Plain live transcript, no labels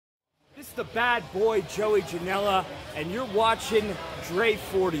It's the bad boy Joey Janela, and you're watching Dre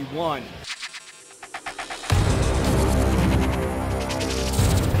 41.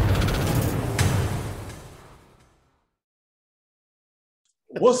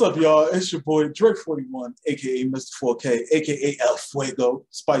 What's up, y'all? It's your boy Dre 41, aka Mr. 4K, aka El Fuego,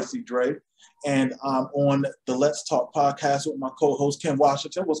 Spicy Dre. And I'm on the Let's Talk podcast with my co-host Ken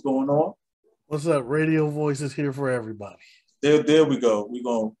Washington. What's going on? What's up? Radio Voices here for everybody. There we go. We're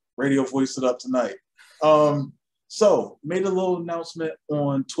going to radio voice it up tonight. So made a little announcement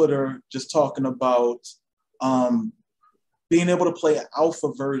on Twitter just talking about being able to play an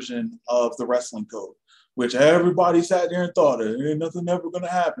alpha version of the wrestling code, which everybody sat there and thought ain't nothing ever going to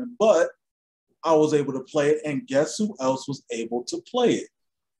happen. But I was able to play it, and guess who else was able to play it?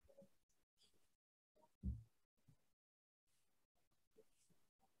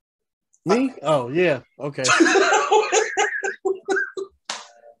 Me? Oh, yeah. Okay.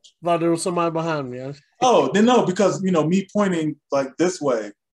 Thought there was somebody behind me. Oh, then no, because, me pointing like this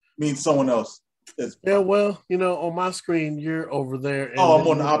way means someone else is. Yeah, well, on my screen, you're over there. And I'm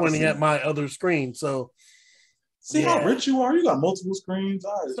on the opposite. Pointing at my other screen. So, see how rich you are? You got multiple screens.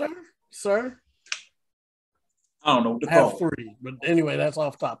 All right. Sir. I don't know what to call it. Have 3. But anyway, that's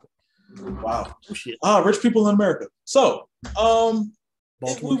off topic. Wow. Oh, shit. Rich people in America. So,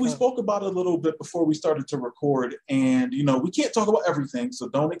 we spoke about it a little bit before we started to record, and we can't talk about everything, so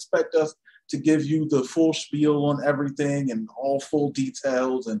don't expect us to give you the full spiel on everything and all full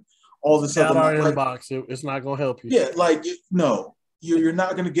details and all this other our inbox. It's not going to help you. Yeah, no, you're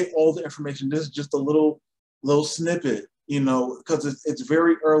not going to get all the information. This is just a little snippet, because it's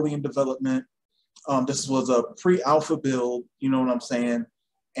very early in development. This was a pre-alpha build, you know what I'm saying,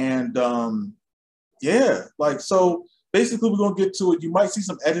 and so. Basically, we're going to get to it. You might see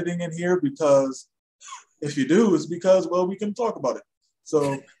some editing in here because if you do, it's because, we can talk about it.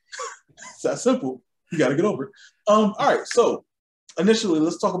 So it's that simple. You got to get over it. All right. So initially,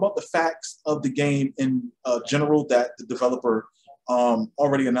 let's talk about the facts of the game in general that the developer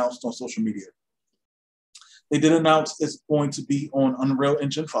already announced on social media. They did announce it's going to be on Unreal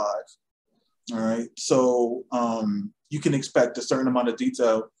Engine 5. All right. So you can expect a certain amount of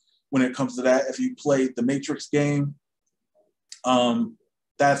detail when it comes to that. If you played the Matrix game,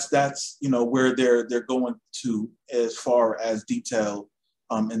 that's where they're going to as far as detail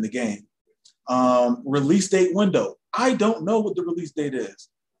in the game. Release date window. I don't know what the release date is.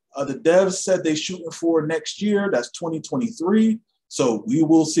 The devs said they're shooting for next year. That's 2023. So we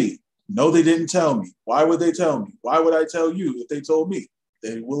will see. No, they didn't tell me. Why would they tell me? Why would I tell you if they told me?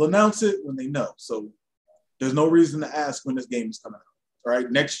 They will announce it when they know. So there's no reason to ask when this game is coming out. All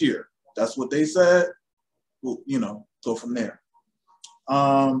right, next year. That's what they said. We'll, go from there.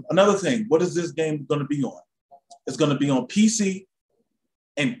 Another thing, what is this game going to be on? It's going to be on PC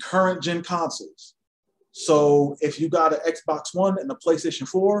and current gen consoles. So if you got an Xbox One and a PlayStation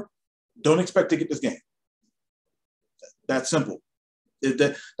 4, don't expect to get this game. That's simple.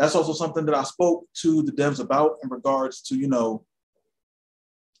 That's also something that I spoke to the devs about in regards to,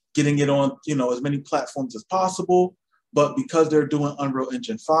 getting it on, as many platforms as possible. But because they're doing Unreal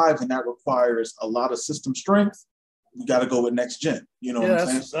Engine 5 and that requires a lot of system strength, we got to go with next gen. You know what I'm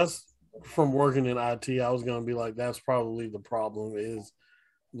saying? That's from working in IT. I was going to be like, that's probably the problem is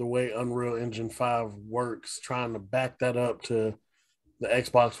the way Unreal Engine 5 works. Trying to back that up to the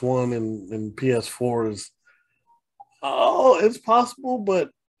Xbox One and PS4 is, it's possible, but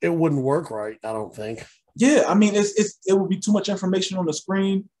it wouldn't work right, I don't think. Yeah, I mean, it would be too much information on the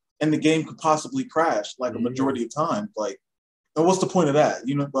screen, and the game could possibly crash a majority of time. And what's the point of that?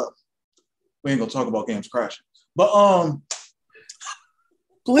 But we ain't gonna talk about games crashing. But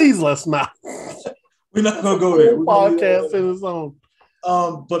please let's not. We're not gonna go there. Podcast in its own.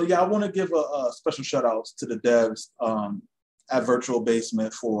 But yeah, I want to give a special shout out to the devs at Virtual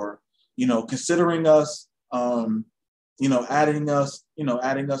Basement for considering us, adding us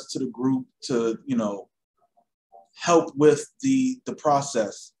to the group to help with the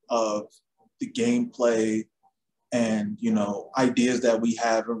process of the gameplay and ideas that we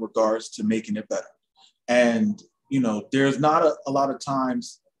have in regards to making it better. And there's not a lot of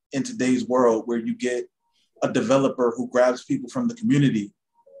times in today's world where you get a developer who grabs people from the community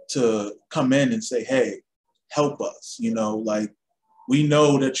to come in and say, hey, help us. We know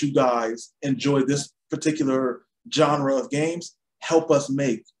that you guys enjoy this particular genre of games. Help us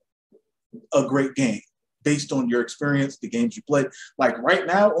make a great game based on your experience, the games you play. Right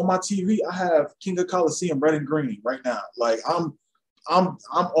now on my TV, I have King of Colosseum Red and Green right now. I'm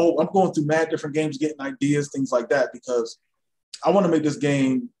going through mad different games, getting ideas, things like that, because I want to make this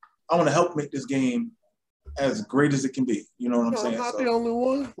game. I want to help make this game as great as it can be. You know what I'm No, I'm saying? not So, the only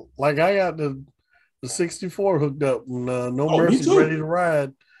one. Like I got the 64 hooked up, and No me Mercy's too. ready to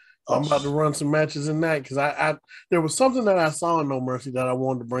ride. So I'm about to Oh, run some matches in that because I there was something that I saw in No Mercy that I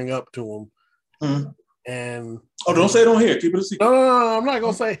wanted to bring up to him, mhm. and Don't say it on here. Keep it a secret. no, I'm not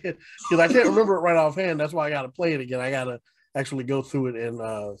gonna say it because I can't remember it right offhand. That's why I got to play it again. I got to actually go through it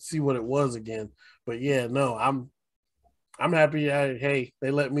and see what it was again. But yeah, no, I'm happy. Hey,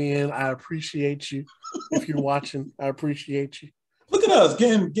 they let me in. I appreciate you. If you're watching, I appreciate you. Look at us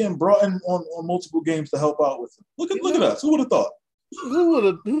getting brought in on multiple games to help out with them. Look at us. Who would have thought? Who would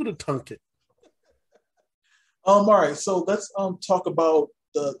have tunked it? All right, so let's talk about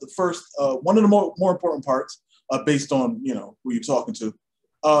the first one of the more important parts based on who you're talking to,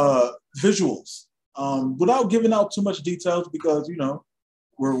 visuals. Without giving out too much details because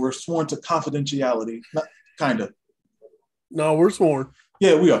we're sworn to confidentiality. Not kind of. No, we're sworn.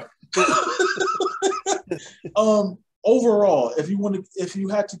 Yeah, we are. Overall, if you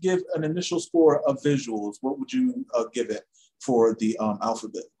had to give an initial score of visuals, what would you give it for the alpha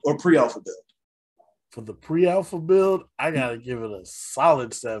build or pre-alpha build? For the pre-alpha build, I gotta give it a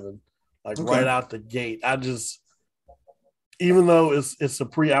solid 7, like right out the gate. Even though it's a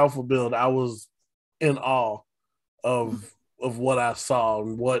pre-alpha build, I was in awe of what I saw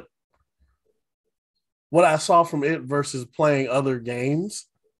and what I saw from it versus playing other games.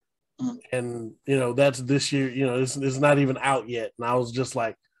 And that's this year. It's not even out yet, and I was just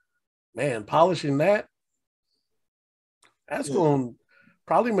like, man, polishing that's going to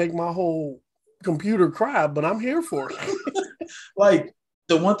probably make my whole computer cry, but I'm here for it. Like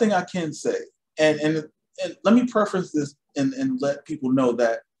the one thing I can say, and let me preference this and let people know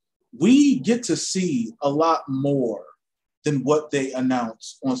that we get to see a lot more than what they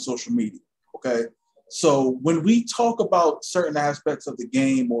announce on social media. Okay. So when we talk about certain aspects of the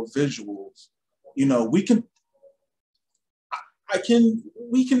game or visuals, we can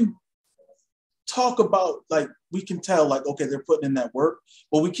talk about, like, we can tell, like, okay, they're putting in that work,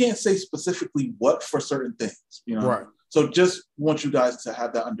 but we can't say specifically what for certain things, Right. So just want you guys to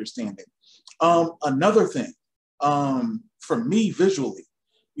have that understanding. Another thing, for me visually,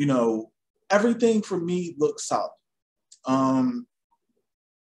 everything for me looks solid.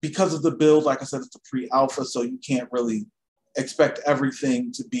 Because of the build, like I said, it's a pre-alpha, so you can't really expect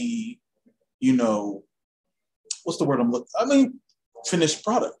everything to be, what's the word I'm looking? I mean, finished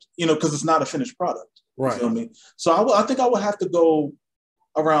product, because it's not a finished product. Right. You feel me? So I think I would have to go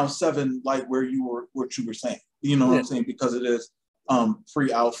around 7, like what you were saying. What I'm saying? Because it is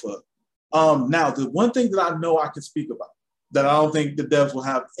pre-alpha. Now, the one thing that I know I can speak about that I don't think the devs will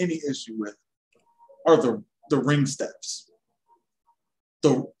have any issue with are the ring steps.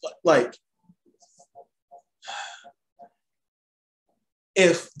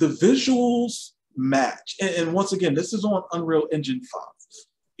 If the visuals match, and once again, this is on Unreal Engine 5,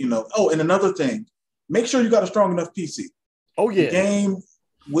 and another thing, make sure you got a strong enough PC. Oh yeah. The game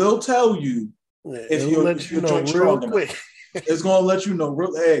will tell you if you're joint strong enough. It's going to let you know,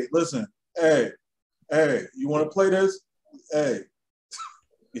 hey, listen, hey, you want to play this? Hey,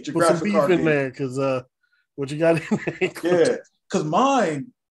 get your graphics card in there, because what you got in there? Yeah, because mine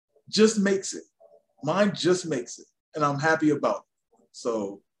just makes it. And I'm happy about it.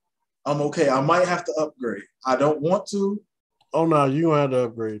 So I'm okay. I might have to upgrade. I don't want to. Oh no, you're gonna have to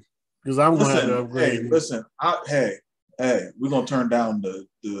upgrade. Because I'm gonna have to upgrade. Hey, listen, we're gonna turn down the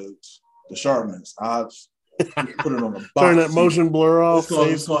sharpness. I've put it on the box. Turn that motion blur off.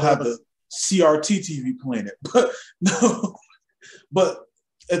 It's gonna have the CRT TV playing it. But no. But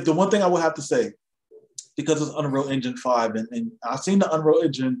the one thing I would have to say, because it's Unreal Engine 5, and I've seen the Unreal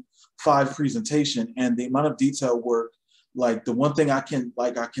Engine 5 presentation and the amount of detail work, like the one thing I can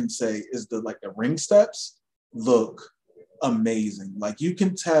say is the ring steps look amazing. Like you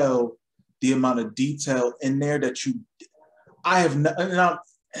can tell the amount of detail in there that I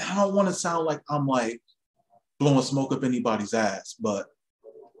don't want to sound like I'm like blowing smoke up anybody's ass, but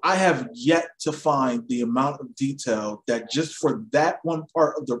I have yet to find the amount of detail that just for that one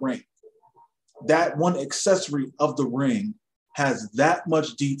part of the ring, that one accessory of the ring has that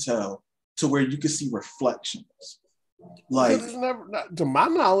much detail to where you can see reflections. Like, to my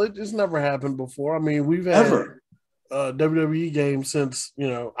knowledge, it's never happened before. I mean, we've had WWE games since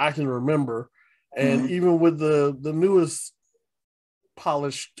I can remember, and even with the newest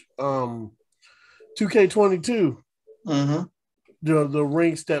polished 2K22, the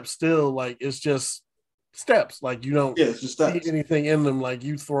ring steps still it's just steps. Like you don't see anything in them. Like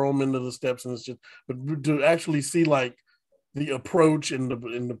you throw them into the steps, and it's just. But to actually see the approach and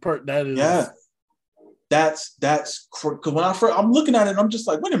the part that is that's because when I'm looking at it, I'm just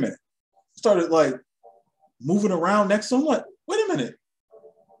like, wait a minute. Started moving around next to him. Like, wait a minute.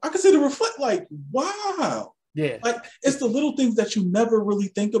 I can see the reflect. Like, wow. Yeah. Like, it's the little things that you never really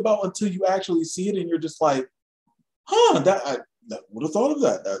think about until you actually see it, and you're just like, huh, I would have thought of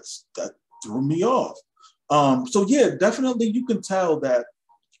that. That threw me off. So yeah, definitely you can tell that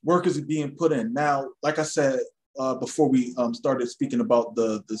work is being put in. Now, like I said before we started speaking about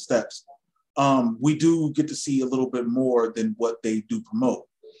the steps, we do get to see a little bit more than what they do promote.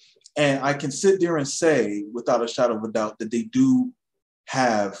 And I can sit there and say, without a shadow of a doubt, that they do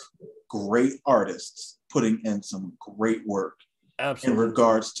have great artists putting in some great work. Absolutely. In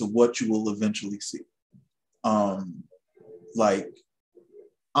regards to what you will eventually see. Like,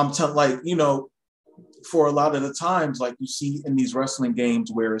 I'm telling, like, you know, for a lot of the times, like you see in these wrestling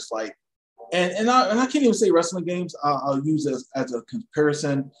games where it's like, and I can't even say wrestling games, I'll use it as a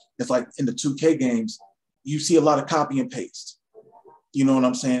comparison. It's like in the 2K games, you see a lot of copy and paste. You know what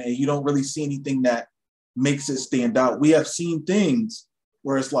I'm saying? And you don't really see anything that makes it stand out. We have seen things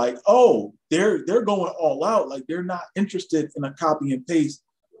where it's like, oh, they're going all out. Like, they're not interested in a copy and paste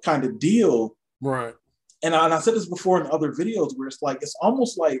kind of deal. Right. And I said this before in other videos where it's like, it's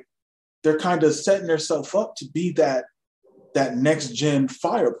almost like they're kind of setting themselves up to be that next gen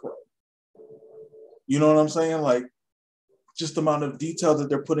Fire Pro. You know what I'm saying? Like, just the amount of detail that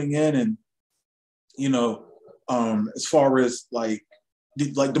they're putting in, and, you know, as far as like the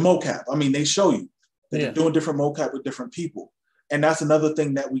mocap, I mean, they show you that they're doing different mocap with different people. And that's another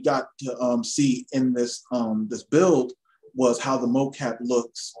thing that we got to see in this this build, was how the mocap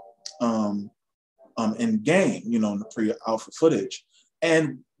looks in game, you know, in the pre-alpha footage.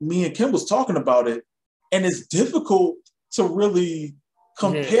 And me and Kim was talking about it, and it's difficult to really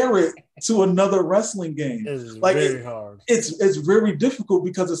compare it to another wrestling game. It's like, very hard. It's very difficult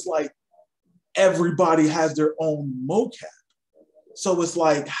because it's like everybody has their own mocap. So it's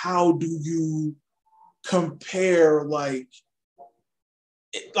like, how do you compare, like,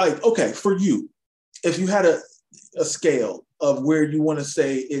 okay, for you, if you had a scale of where you want to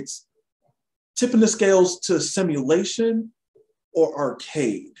say it's tipping the scales to simulation or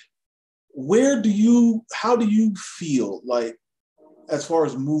arcade, how do you feel, like, as far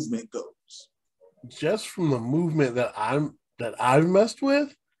as movement goes? Just from the movement that I've messed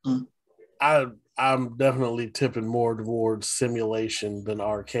with, I'm definitely tipping more towards simulation than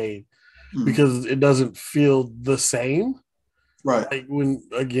arcade, because it doesn't feel the same. Right. Like, when,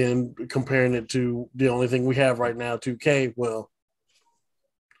 again, comparing it to the only thing we have right now, 2K, well,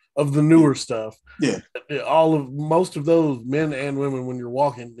 of the newer stuff. Yeah. Most of those, men and women, when you're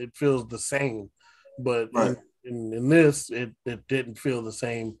walking, it feels the same. But right. in this, it didn't feel the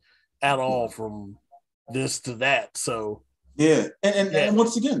same at all from this to that. So yeah. And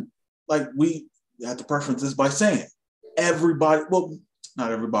once again, like, we have to preference this by saying everybody, well,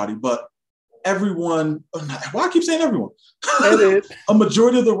 not everybody, but everyone, why I keep saying everyone? A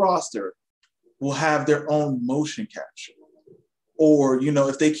majority of the roster will have their own motion capture. Or, you know,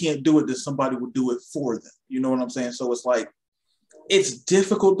 if they can't do it, then somebody will do it for them. You know what I'm saying? So it's like, it's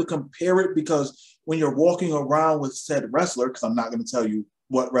difficult to compare it, because when you're walking around with said wrestler, because I'm not going to tell you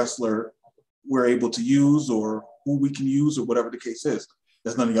what wrestler we're able to use or who we can use or whatever the case is.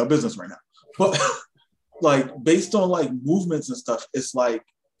 That's none of your business right now. But like, based on like movements and stuff, it's like,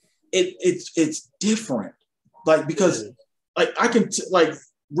 it's different. Like, because like, I can like,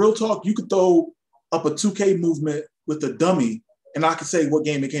 real talk, you could throw up a 2K movement with a dummy and I can say what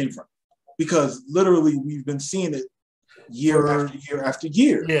game it came from, because literally we've been seeing it year after year after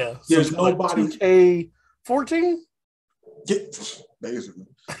year. Yeah. There's so nobody. Like 2K14? Basically.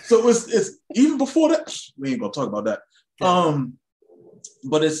 So it's even before that. We ain't gonna talk about that. Yeah.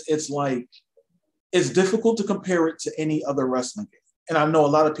 But it's like, it's difficult to compare it to any other wrestling game. And I know a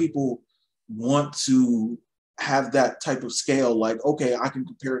lot of people want to have that type of scale, like, okay, I can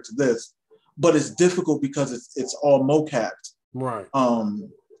compare it to this, but it's difficult because it's all mocapped. Right.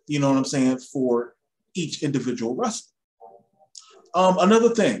 You know what I'm saying, for each individual wrestler. Another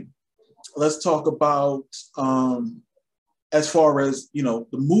thing, let's talk about as far as, you know,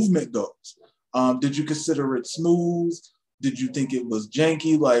 the movement goes. Did you consider it smooth? Did you think it was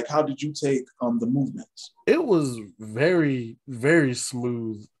janky? Like, how did you take the movements? It was very, very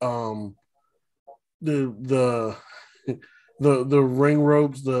smooth. The ring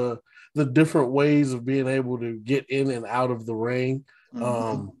ropes, the different ways of being able to get in and out of the ring.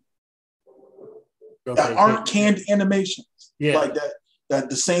 That aren't canned animations. Yeah. Like that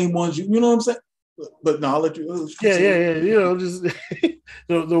the same ones, you know what I'm saying? But no, I'll let you. Yeah. You know, just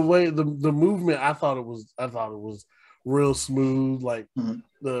the way the movement, I thought it was real smooth, like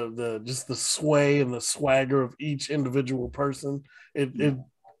the just the sway and the swagger of each individual person. It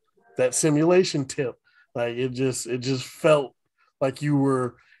that simulation tip Like it just felt like you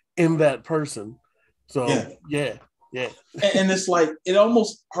were in that person. So yeah. And it's like it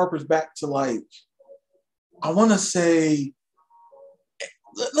almost harpers back to like I want to say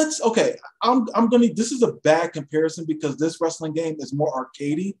let's okay. I'm gonna. This is a bad comparison because this wrestling game is more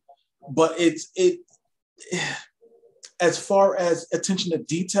arcadey, but it as far as attention to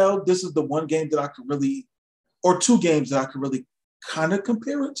detail, this is the one game that I could really, or two games that I could really kind of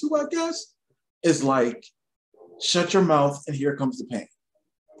compare it to. I guess is like shut your mouth and here comes the pain.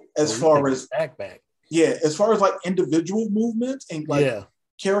 As far as back. Yeah, as far as like individual movements and like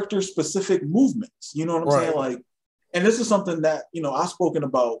character specific movements, you know what I'm saying? Like, and this is something that, you know, I've spoken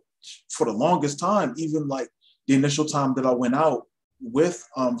about for the longest time, even like the initial time that I went out with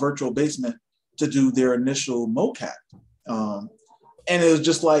Virtual Basement to do their initial mocap. And it was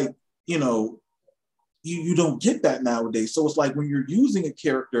just like, you know, you don't get that nowadays. So it's like when you're using a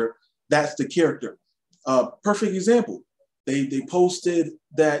character, that's the character. Perfect example. They posted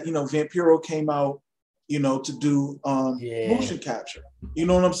that, you know, Vampiro came out, you know, to do motion capture. You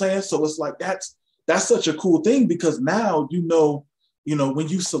know what I'm saying? So it's like that's such a cool thing because now you know, when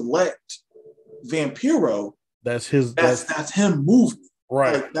you select Vampiro, that's him moving.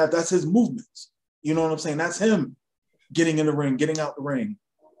 Right. Like that's his movements. You know what I'm saying? That's him getting in the ring, getting out the ring,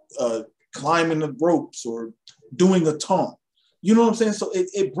 climbing the ropes or doing a taunt. You know what I'm saying? So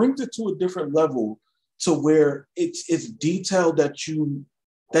it brings it to a different level to where it's detail that you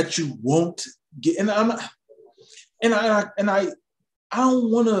won't get. And I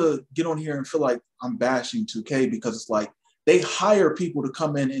don't want to get on here and feel like I'm bashing 2K because it's like they hire people to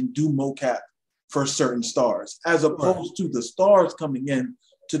come in and do mocap for certain stars as opposed to the stars coming in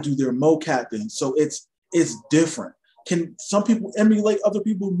to do their mocapping. So it's different. Can some people emulate other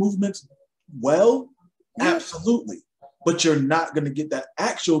people's movements well? Yeah. Absolutely. But you're not going to get that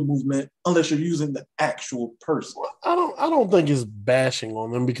actual movement unless you're using the actual person. I don't think it's bashing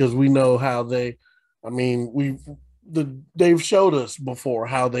on them because we know how they've showed us before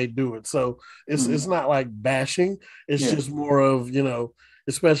how they do it. So it's not like bashing. It's just more of, you know,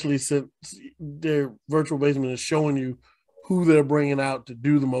 especially since their Virtual Basement is showing you who they're bringing out to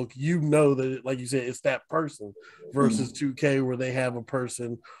do the mock. You know that, like you said, it's that person versus 2K where they have a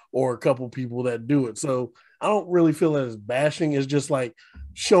person or a couple people that do it. So I don't really feel that as bashing. It's just like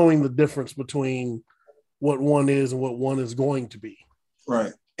showing the difference between what one is and what one is going to be.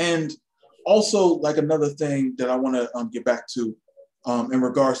 Right. And also, like another thing that I want to get back to in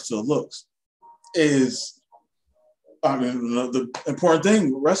regards to looks is, the important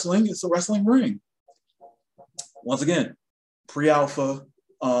thing with wrestling, it's a wrestling ring. Once again, pre-alpha.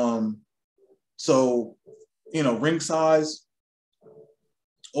 So, you know, ring size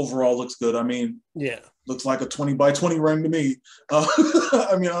overall looks good. I mean, looks like a 20 by 20 ring to me.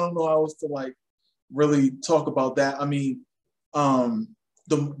 I mean, I don't know how else to like really talk about that. I mean,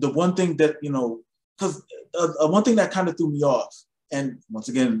 the one thing that, you know, because one thing that kind of threw me off, and once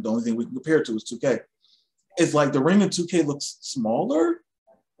again, the only thing we can compare it to is 2K, is like the ring in 2K looks smaller,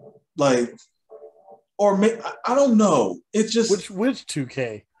 like, or I don't know. It's just which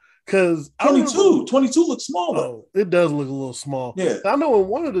 2K. Because 22 looks smaller. Oh, it does look a little small. Yeah, I know in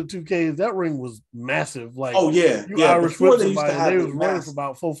one of the 2Ks that ring was massive. Like, you Irish whip somebody, and they was running for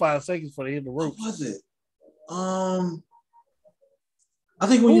about 4-5 seconds before they hit the rope. What was it? I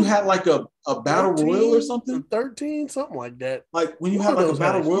think when you had like a battle royal or something, 13, something like that. Like when you had like a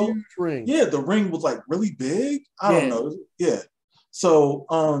battle royal, the ring was like really big. I don't know. Yeah. So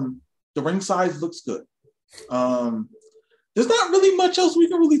the ring size looks good. There's not really much else we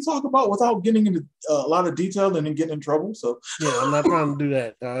can really talk about without getting into a lot of detail and then getting in trouble. So I'm not trying to do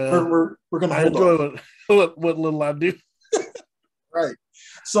that. We're gonna enjoy what little I do. Right.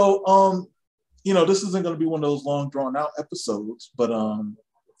 So you know, this isn't going to be one of those long drawn out episodes, but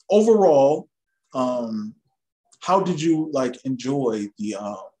overall, how did you like enjoy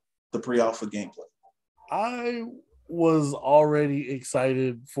the pre-alpha gameplay? I was already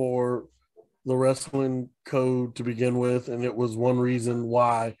excited for the wrestling code to begin with, and it was one reason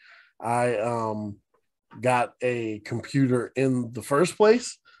why I got a computer in the first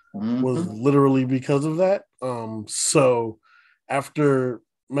place. Was literally because of that. So after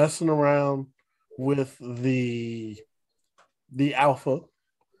messing around with the alpha,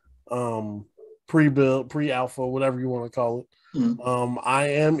 pre-build, pre-alpha, whatever you want to call it, I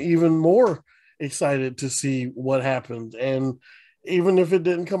am even more excited to see what happens. And even if it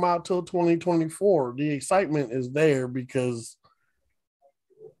didn't come out till 2024, the excitement is there because,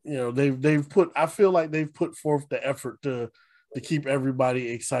 you know, I feel like they've put forth the effort to keep everybody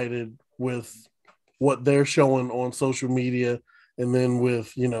excited with what they're showing on social media, and then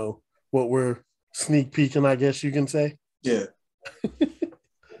with, you know, what we're sneak peeking, I guess you can say. Yeah.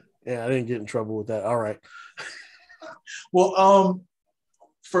 Yeah, I didn't get in trouble with that. All right. Well,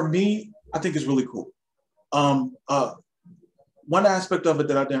 for me, I think it's really cool. One aspect of it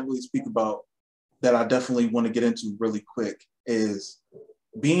that I didn't really speak about that I definitely want to get into really quick is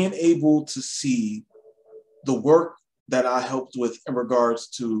being able to see the work that I helped with in regards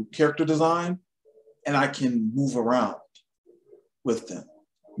to character design, and I can move around with them.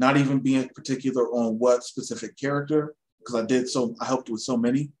 Not even being particular on what specific character, because I helped with so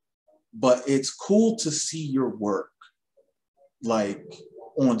many, but it's cool to see your work like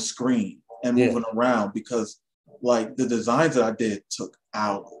on screen and moving around, because like the designs that I did took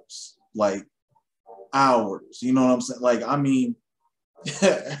hours, like hours. You know what I'm saying? Like, I mean,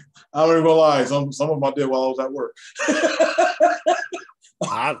 I don't even gonna lie. Some of them I did while I was at work.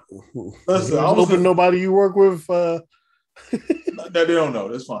 Listen, I was hoping nobody you work with. That they don't know.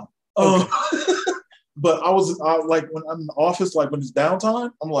 That's fine. Okay. But I like when I'm in the office, like when it's downtime,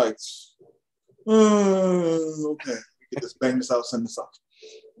 I'm like, okay, get this, bang this out, send this off.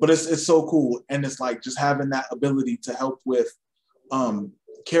 But it's so cool, and it's like just having that ability to help with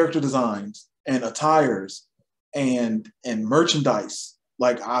character designs and attires and merchandise.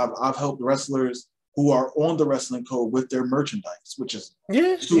 Like I've helped wrestlers who are on the wrestling code with their merchandise, which is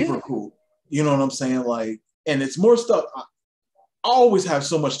super cool. You know what I'm saying? Like, and it's more stuff. I always have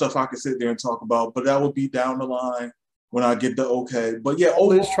so much stuff I could sit there and talk about, but that would be down the line when I get the okay. But yeah,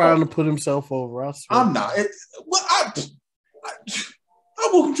 always trying to put himself over. I'm not. I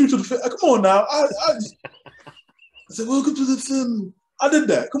welcome you to the film. Come on now. I said, welcome to the film. I did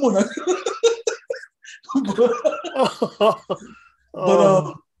that. Come on now.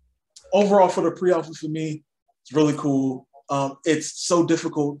 but overall, for the pre-alpha, for me, it's really cool. It's so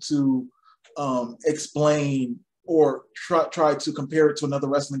difficult to explain or try to compare it to another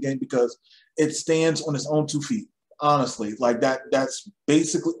wrestling game because it stands on its own 2 feet. Honestly, like that's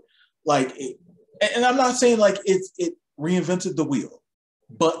basically like it, and I'm not saying like it reinvented the wheel,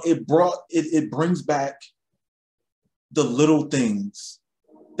 but it brings back the little things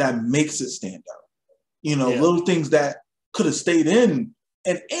that makes it stand out. You know, little things that could have stayed in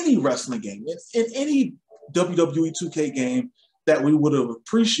any wrestling game, in any WWE 2K game that we would have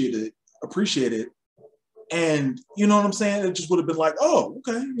appreciated. And you know what I'm saying? It just would have been like, oh,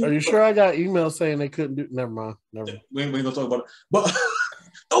 okay. Are you sure I got emails saying they couldn't do? Never mind. We ain't gonna talk about it. But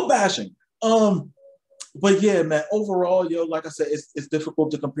no bashing. But yeah, man. Overall, like I said, it's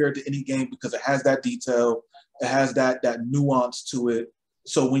difficult to compare it to any game because it has that detail, it has that nuance to it.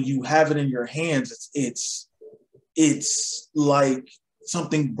 So when you have it in your hands, it's like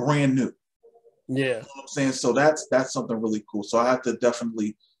something brand new. Yeah, you know what I'm saying. So that's something really cool. So I have to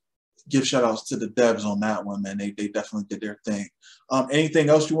definitely give shout outs to the devs on that one, man. They definitely did their thing. Anything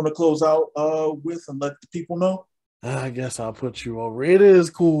else you want to close out with and let the people know? I guess I'll put you over. It is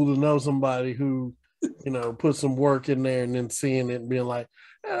cool to know somebody who, put some work in there and then seeing it and being like,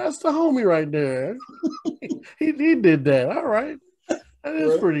 hey, that's the homie right there. he did that. All right. That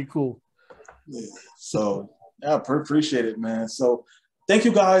is pretty cool. Yeah. So I appreciate it, man. So thank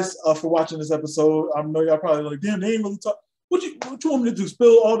you guys for watching this episode. I know y'all probably like, damn, they ain't really talk. What you want me to do?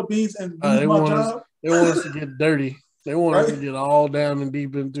 Spill all the beans and do my job? They want us to get dirty. They want us to get all down and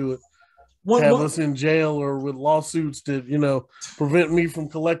deep into it. Have us in jail or with lawsuits that, prevent me from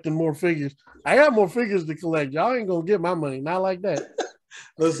collecting more figures. I got more figures to collect. Y'all ain't gonna get my money. Not like that.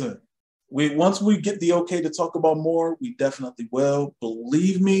 Listen, once we get the okay to talk about more, we definitely will.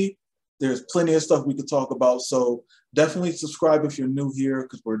 Believe me, there's plenty of stuff we could talk about. So definitely subscribe if you're new here,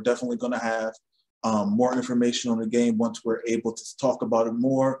 because we're definitely gonna have more information on the game once we're able to talk about it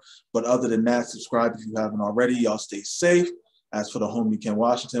more. But other than that, subscribe if you haven't already. Y'all stay safe. As for the homie Ken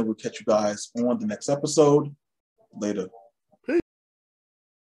Washington, we'll catch you guys on the next episode. Later.